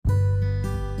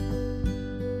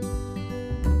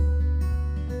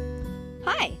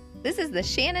This is the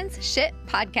Shannon's Shit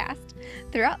Podcast.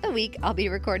 Throughout the week, I'll be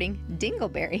recording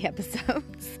Dingleberry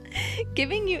episodes,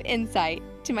 giving you insight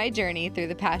to my journey through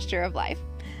the pasture of life.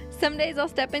 Some days I'll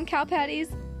step in cow patties,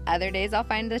 other days I'll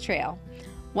find the trail.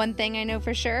 One thing I know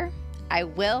for sure, I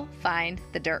will find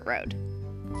the dirt road.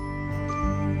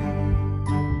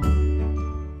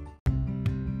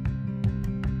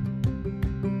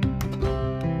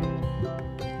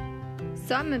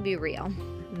 So I'm gonna be real.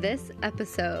 This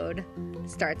episode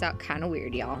starts out kind of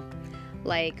weird, y'all.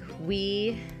 Like,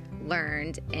 we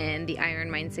learned in the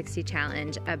Iron Mind 60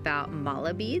 Challenge about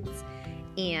mala beads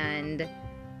and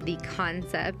the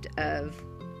concept of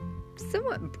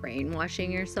somewhat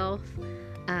brainwashing yourself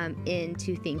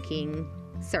into thinking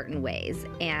certain ways.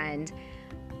 And,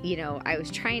 you know, I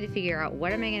was trying to figure out,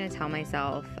 what am I going to tell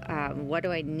myself? What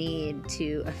do I need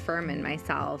to affirm in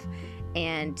myself?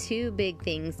 And two big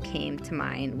things came to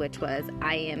mind, which was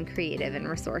I am creative and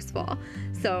resourceful.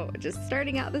 So just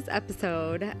starting out this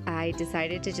episode, I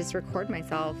decided to just record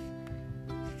myself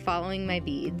following my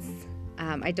beads.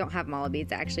 I don't have mala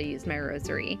beads. I actually use my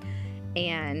rosary,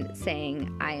 and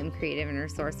saying I am creative and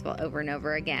resourceful over and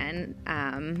over again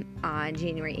on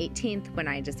January 18th when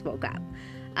I just woke up.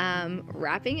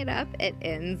 Wrapping it up, it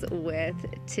ends with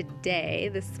today,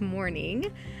 this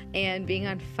morning, and being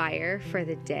on fire for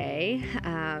the day.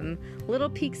 Little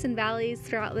peaks and valleys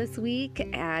throughout this week,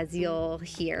 as you'll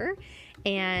hear.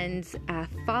 And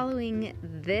following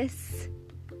this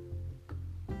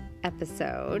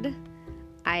episode,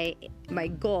 my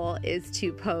goal is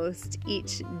to post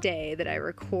each day that I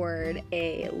record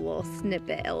a little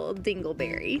snippet, a little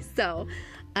dingleberry. So,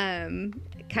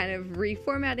 kind of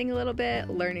reformatting a little bit,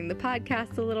 learning the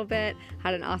podcast a little bit,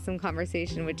 had an awesome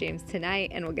conversation with James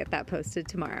tonight, and we'll get that posted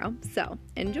tomorrow. So,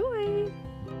 enjoy!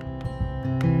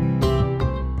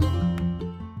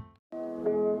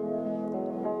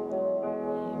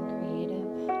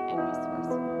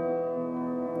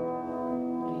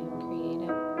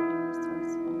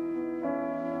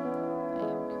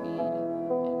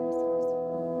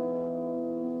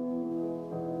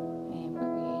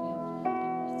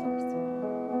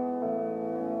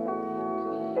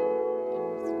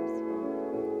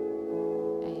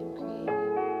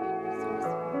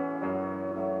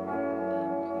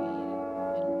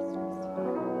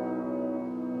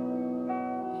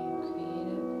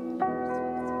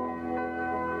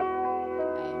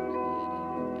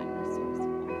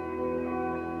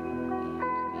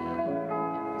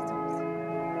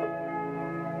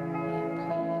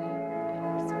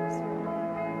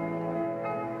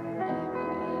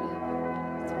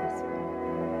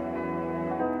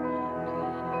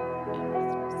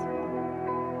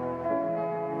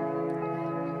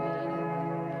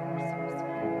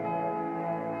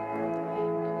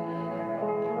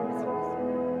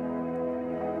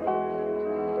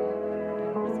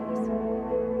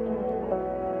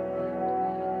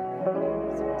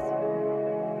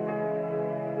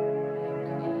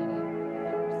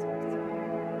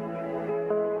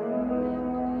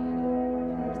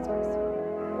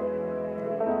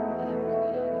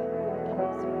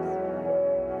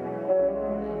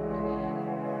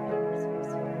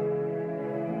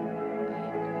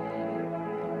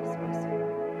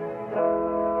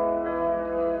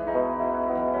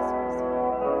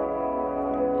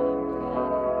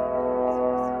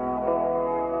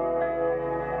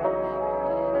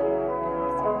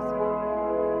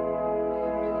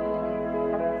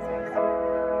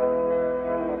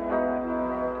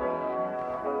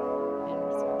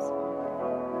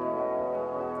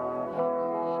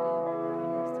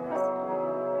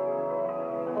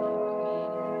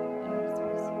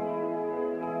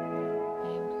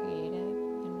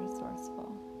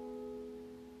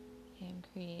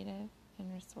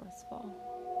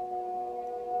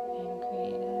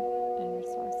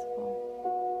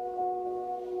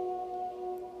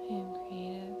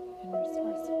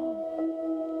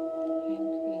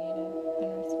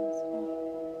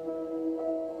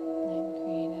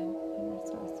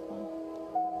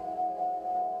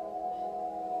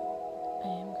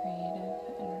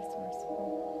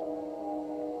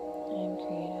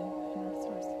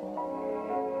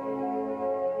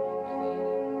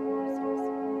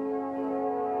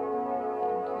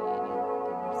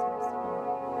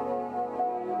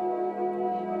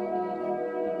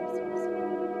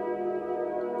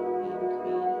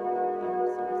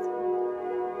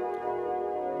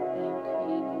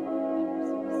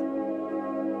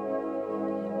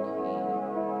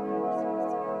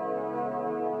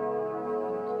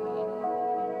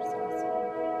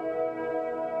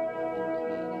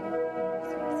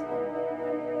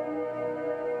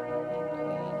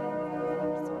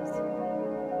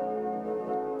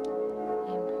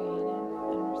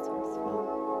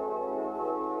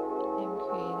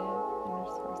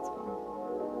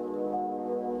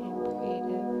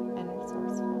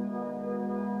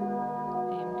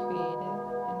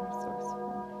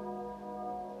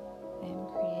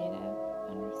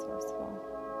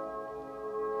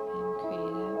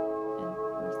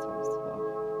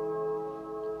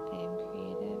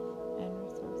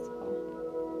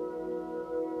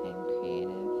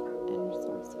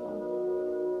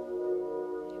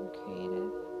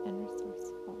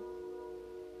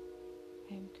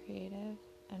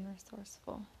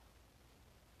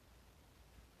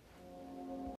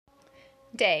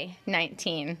 Day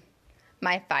 19.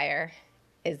 My fire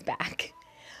is back.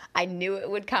 I knew it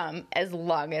would come as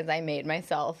long as I made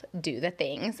myself do the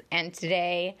things. And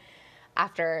today,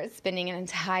 after spending an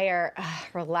entire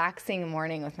relaxing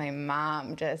morning with my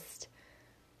mom,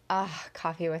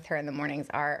 coffee with her in the mornings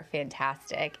are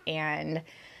fantastic. And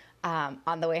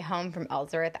on the way home from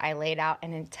Ellsworth, I laid out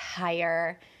an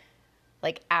entire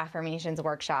affirmations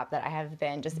workshop that I have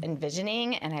been just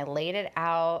envisioning, and I laid it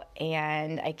out,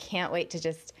 and I can't wait to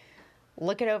just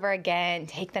look it over again,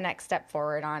 take the next step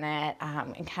forward on it,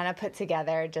 and kind of put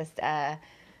together just not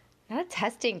a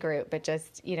testing group, but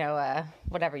just,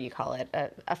 whatever you call it,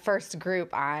 a first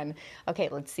group on, okay,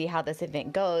 let's see how this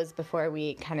event goes before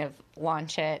we kind of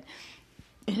launch it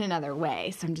in another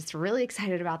way. So I'm just really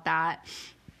excited about that.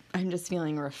 I'm just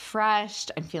feeling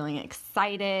refreshed. I'm feeling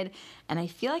excited. And I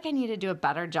feel like I need to do a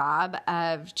better job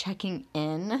of checking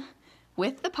in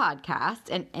with the podcast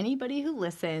and anybody who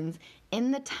listens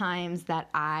in the times that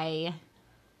I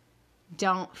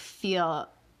don't feel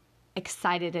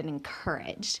excited and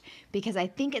encouraged. Because I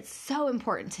think it's so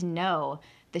important to know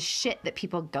the shit that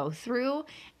people go through,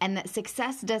 and that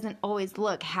success doesn't always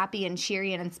look happy and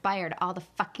cheery and inspired all the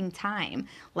fucking time.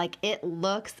 It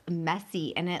looks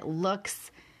messy, and it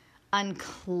looks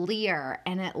unclear,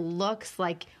 and it looks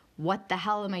like, what the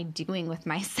hell am I doing with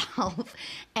myself?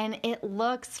 And it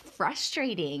looks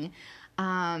frustrating. Drew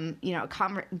and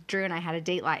I had a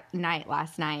date night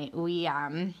last night. We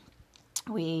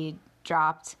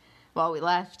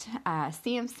left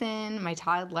Samson, my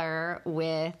toddler,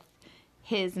 with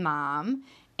his mom,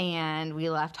 and we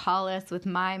left Hollis with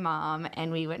my mom, and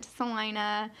we went to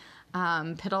Salina,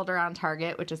 piddled around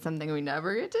Target, which is something we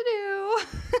never get to do.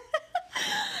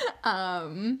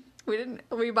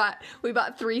 We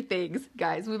bought 3 things,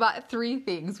 guys. We bought 3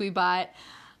 things. We bought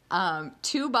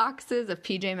 2 boxes of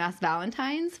PJ Masks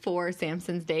Valentines for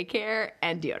Samson's daycare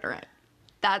and deodorant.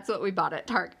 That's what we bought at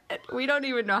Target. We don't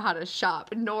even know how to shop,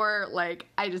 nor,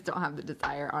 I just don't have the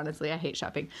desire, honestly. I hate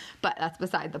shopping, but that's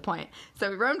beside the point.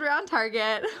 So we roamed around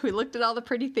Target. We looked at all the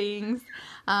pretty things.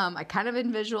 I kind of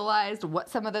visualized what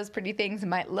some of those pretty things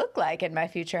might look like in my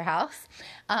future house.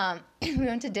 We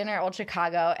went to dinner at Old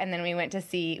Chicago, and then we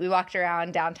walked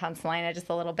around downtown Salina just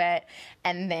a little bit,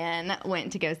 and then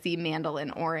went to go see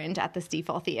Mandolin Orange at the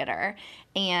Stiefel Theater.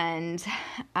 And,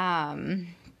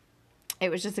 it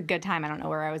was just a good time. I don't know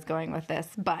where I was going with this,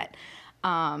 but,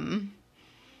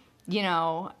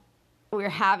 we were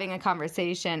having a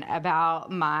conversation about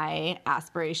my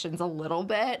aspirations a little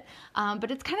bit,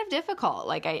 but it's kind of difficult.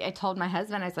 I told my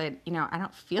husband, I said, I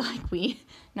don't feel like we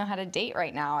know how to date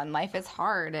right now, and life is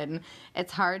hard, and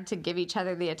it's hard to give each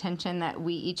other the attention that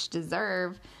we each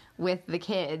deserve with the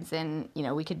kids, and,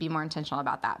 we could be more intentional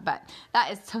about that. But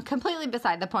that is completely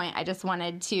beside the point. I just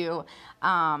wanted to,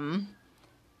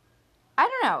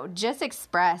 just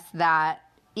express that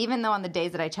even though on the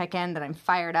days that I check in that I'm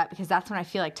fired up, because that's when I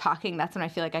feel like talking, that's when I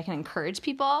feel like I can encourage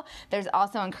people, there's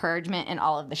also encouragement in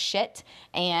all of the shit.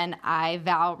 And I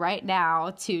vow right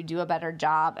now to do a better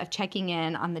job of checking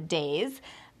in on the days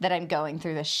that I'm going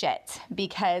through the shit.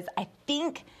 Because I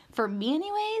think, for me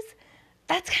anyways,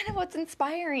 that's kind of what's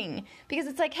inspiring. Because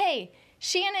it's like, hey,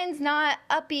 Shannon's not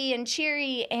uppy and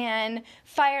cheery and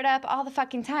fired up all the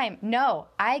fucking time. No,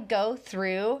 I go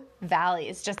through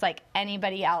valleys just like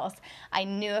anybody else. I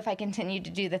knew if I continued to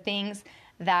do the things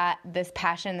that this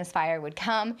passion, this fire would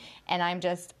come. And I'm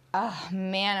just, oh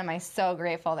man, am I so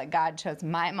grateful that God chose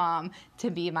my mom to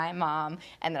be my mom,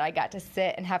 and that I got to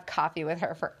sit and have coffee with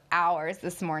her for hours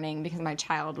this morning because my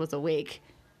child was awake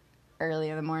early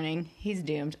in the morning. He's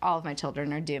doomed. All of my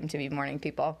children are doomed to be morning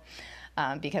people.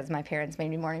 Because my parents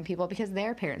made me morning people, because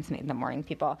their parents made them morning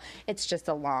people. It's just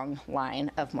a long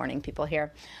line of morning people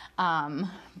here.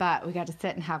 But we got to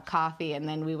sit and have coffee, and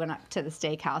then we went up to the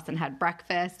steakhouse and had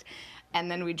breakfast, and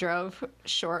then we drove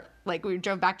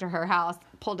back to her house,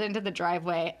 pulled into the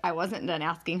driveway. I wasn't done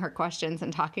asking her questions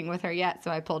and talking with her yet,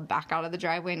 so I pulled back out of the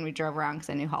driveway, and we drove around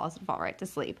because I knew Hollis would fall right to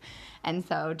sleep. And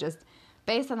so just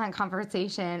based on that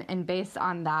conversation and based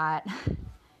on that,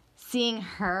 seeing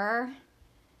her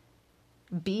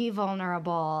be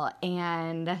vulnerable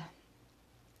and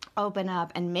open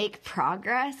up and make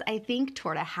progress, I think,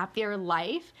 toward a happier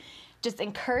life, just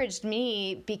encouraged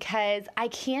me, because I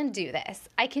can do this.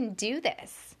 I can do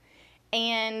this.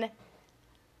 And,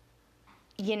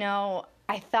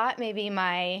 I thought maybe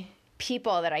my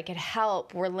people that I could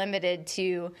help were limited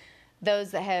to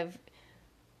those that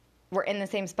were in the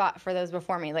same spot for those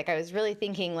before me. I was really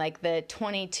thinking the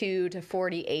 22 to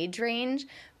 40 age range,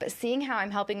 but seeing how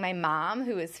I'm helping my mom,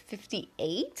 who is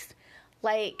 58,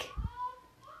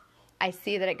 I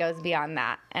see that it goes beyond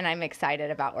that, and I'm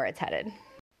excited about where it's headed.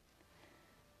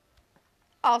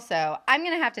 Also, I'm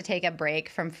going to have to take a break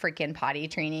from freaking potty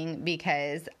training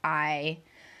because I'm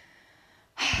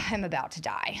about to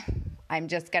die. I'm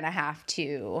just going to have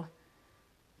to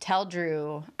tell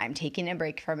Drew I'm taking a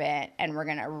break from it, and we're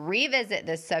going to revisit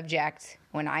this subject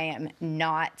when I am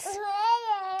not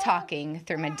talking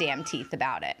through my damn teeth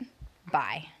about it.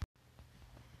 Bye.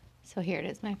 So here it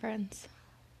is, my friends.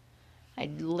 I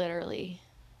literally,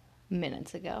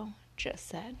 minutes ago, just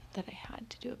said that I had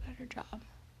to do a better job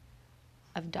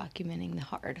of documenting the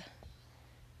hard.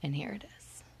 And here it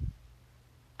is.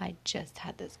 I just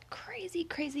had this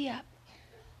crazy up.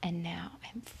 And now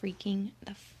I'm freaking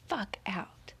the fuck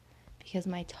out because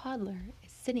my toddler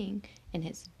is sitting in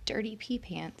his dirty pee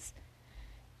pants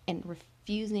and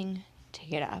refusing to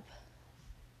get up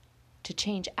to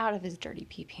change out of his dirty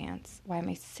pee pants while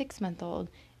my 6-month-old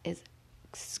is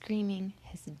screaming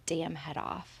his damn head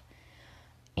off.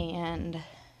 And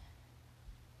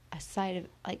aside of,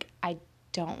 I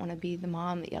don't want to be the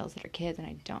mom that yells at her kids,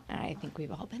 and I think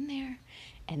we've all been there.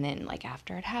 And then,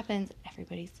 after it happens,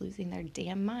 everybody's losing their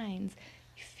damn minds.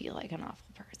 You feel like an awful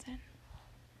person.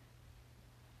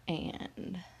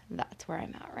 And that's where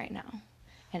I'm at right now.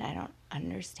 And I don't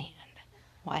understand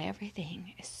why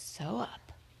everything is so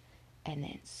up and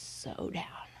then so down.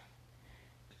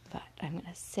 But I'm going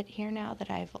to sit here now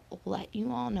that I've let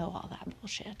you all know all that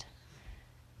bullshit.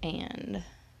 And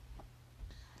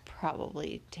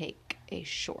probably take a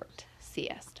short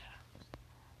siesta.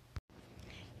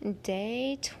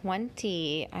 Day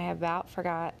 20. I about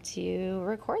forgot to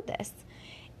record this.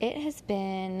 It has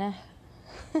been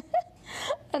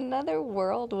another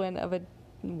whirlwind of a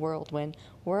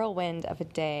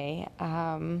day.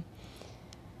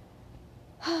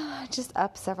 Just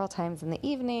up several times in the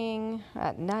evening,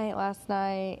 at night last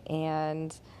night,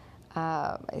 and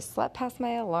I slept past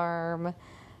my alarm.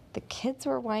 The kids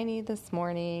were whiny this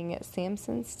morning.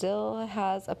 Samson still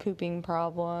has a pooping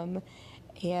problem.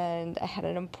 And I had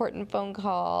an important phone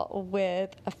call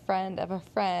with a friend of a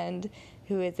friend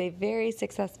who is a very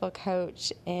successful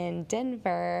coach in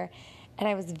Denver. And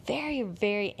I was very,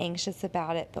 very anxious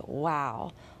about it. But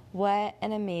wow, what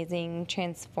an amazing,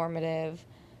 transformative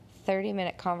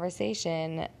 30-minute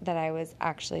conversation that I was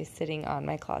actually sitting on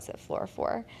my closet floor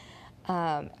for.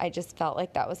 I just felt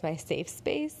like that was my safe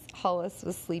space. Hollis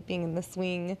was sleeping in the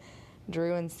swing.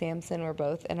 Drew and Samson were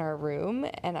both in our room,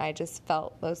 and I just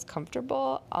felt most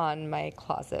comfortable on my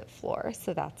closet floor.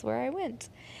 So that's where I went.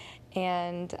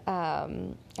 And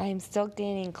I'm still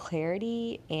gaining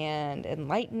clarity and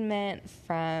enlightenment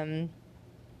from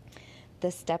the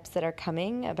steps that are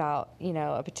coming about,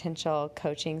 a potential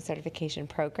coaching certification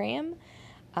program,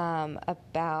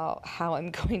 about how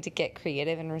I'm going to get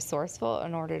creative and resourceful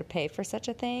in order to pay for such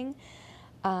a thing.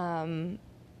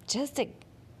 Just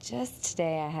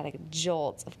today I had a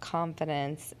jolt of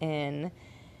confidence at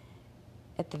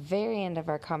the very end of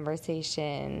our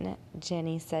conversation,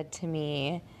 Jenny said to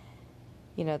me,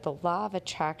 the law of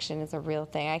attraction is a real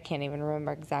thing. I can't even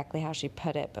remember exactly how she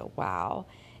put it, but wow.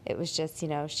 It was just,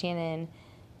 Shannon,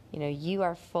 you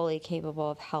are fully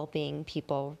capable of helping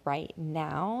people right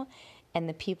now, and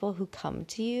the people who come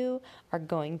to you are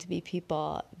going to be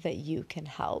people that you can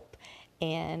help.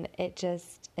 And it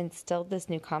just instilled this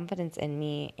new confidence in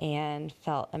me and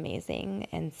felt amazing.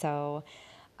 And so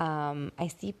I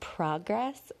see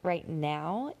progress right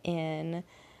now in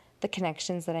the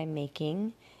connections that I'm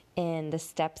making, in the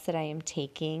steps that I am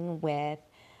taking with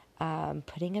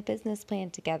putting a business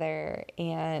plan together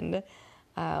and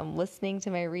listening to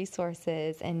my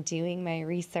resources and doing my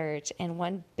research. And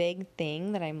one big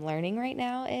thing that I'm learning right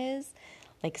now is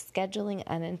scheduling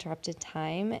uninterrupted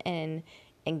time and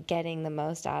getting the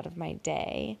most out of my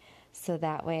day so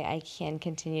that way I can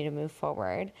continue to move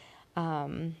forward.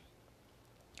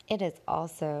 It is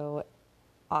also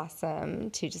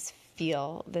awesome to just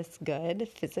feel this good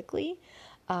physically.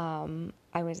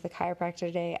 I went to the chiropractor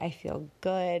today. I feel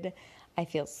good. I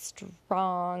feel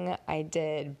strong. I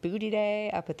did booty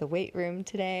day up at the weight room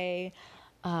today.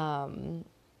 And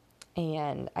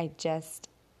I just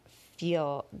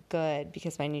feel good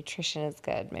because my nutrition is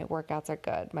good, my workouts are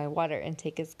good, my water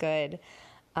intake is good,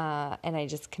 and I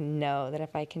just can know that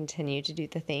if I continue to do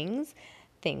the things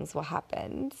will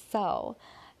happen. So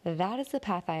that is the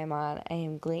path I am on. I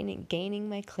am gaining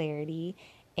my clarity,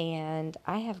 and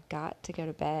I have got to go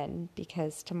to bed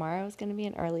because tomorrow is going to be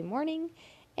an early morning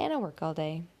and I work all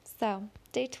day. So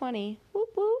day 20, whoop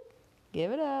whoop,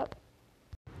 give it up.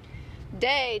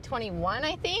 Day 21,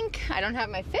 I think. I don't have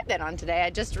my Fitbit on today. I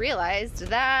just realized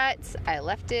that I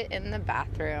left it in the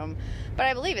bathroom, but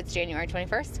I believe it's January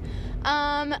 21st.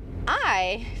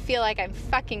 I feel like I'm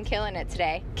fucking killing it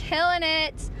today. Killing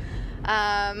it.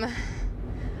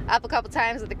 Up a couple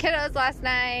times with the kiddos last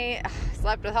night.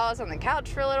 Slept with Hollis on the couch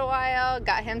for a little while.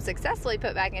 Got him successfully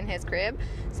put back in his crib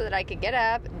so that I could get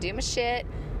up, do my shit,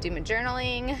 do my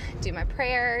journaling, do my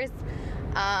prayers.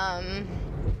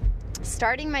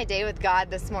 Starting my day with God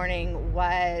this morning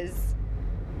was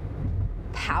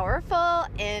powerful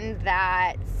in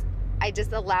that I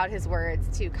just allowed his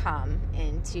words to come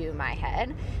into my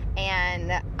head.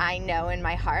 And I know in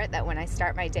my heart that when I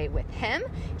start my day with him,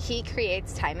 he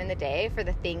creates time in the day for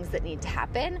the things that need to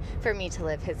happen for me to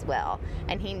live his will.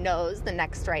 And he knows the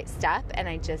next right step, and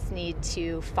I just need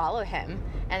to follow him.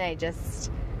 And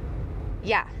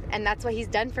and that's what he's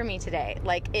done for me today.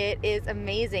 Like, it is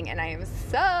amazing, and I am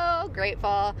so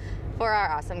grateful for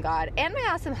our awesome God and my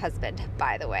awesome husband,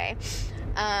 by the way.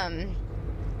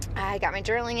 I got my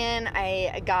journaling in.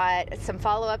 I got some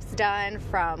follow-ups done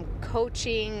from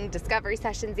coaching discovery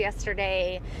sessions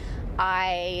yesterday.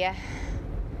 I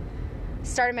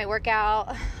started my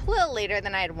workout a little later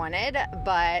than I had wanted,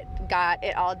 but got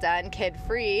it all done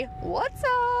kid-free. What's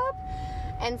up?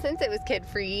 And since it was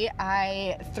kid-free,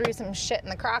 I threw some shit in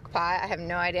the crock pot. I have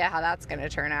no idea how that's going to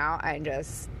turn out. I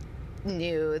just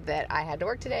knew that I had to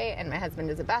work today, and my husband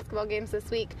is at basketball games this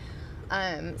week.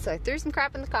 So I threw some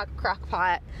crap in the crock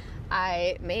pot.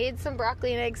 I made some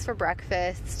broccoli and eggs for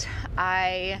breakfast.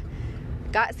 I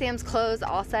got Sam's clothes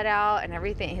all set out and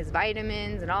everything, his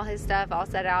vitamins and all his stuff all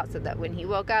set out so that when he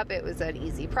woke up, it was an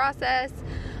easy process.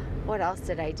 What else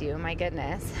did I do? My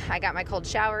goodness. I got my cold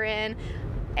shower in.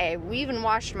 We even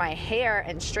washed my hair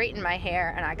and straightened my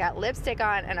hair, and I got lipstick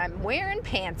on, and I'm wearing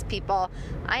pants, people.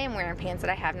 I am wearing pants that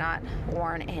I have not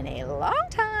worn in a long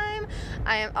time.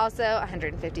 I am also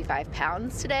 155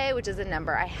 pounds today, which is a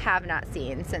number I have not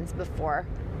seen since before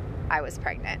I was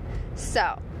pregnant.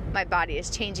 So my body is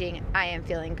changing. I am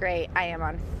feeling great. I am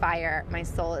on fire. My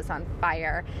soul is on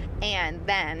fire. And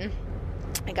then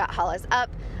I got Hollis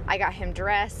up. I got him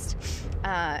dressed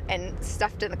and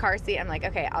stuffed in the car seat. I'm like,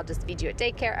 okay, I'll just feed you at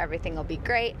daycare. Everything will be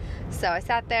great. So I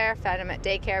sat there, fed him at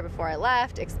daycare before I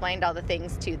left, explained all the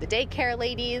things to the daycare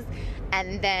ladies.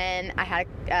 And then I had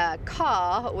a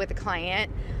call with a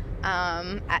client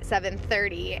at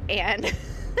 7:30. And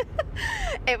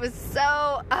it was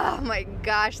so, oh my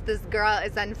gosh, this girl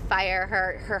is on fire.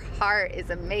 Her heart is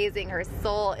amazing. Her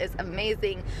soul is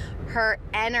amazing. Her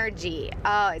energy,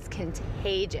 it's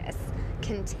contagious.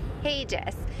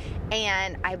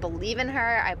 And I believe in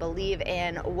her. I believe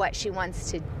in what she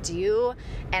wants to do,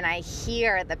 and I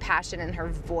hear the passion in her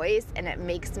voice, and it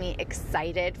makes me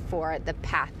excited for the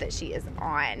path that she is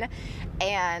on.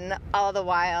 And all the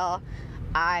while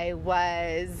I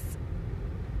was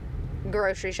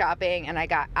grocery shopping, and I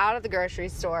got out of the grocery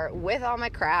store with all my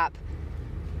crap,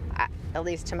 at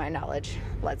least to my knowledge.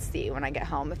 Let's see when I get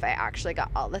home if I actually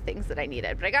got all the things that I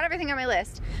needed. But I got everything on my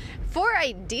list. For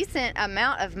a decent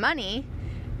amount of money,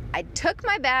 I took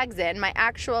my bags in, my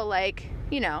actual,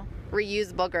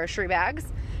 reusable grocery bags,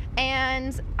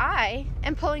 and I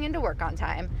am pulling into work on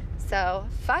time. So,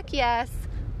 fuck yes,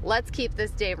 let's keep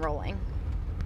this day rolling.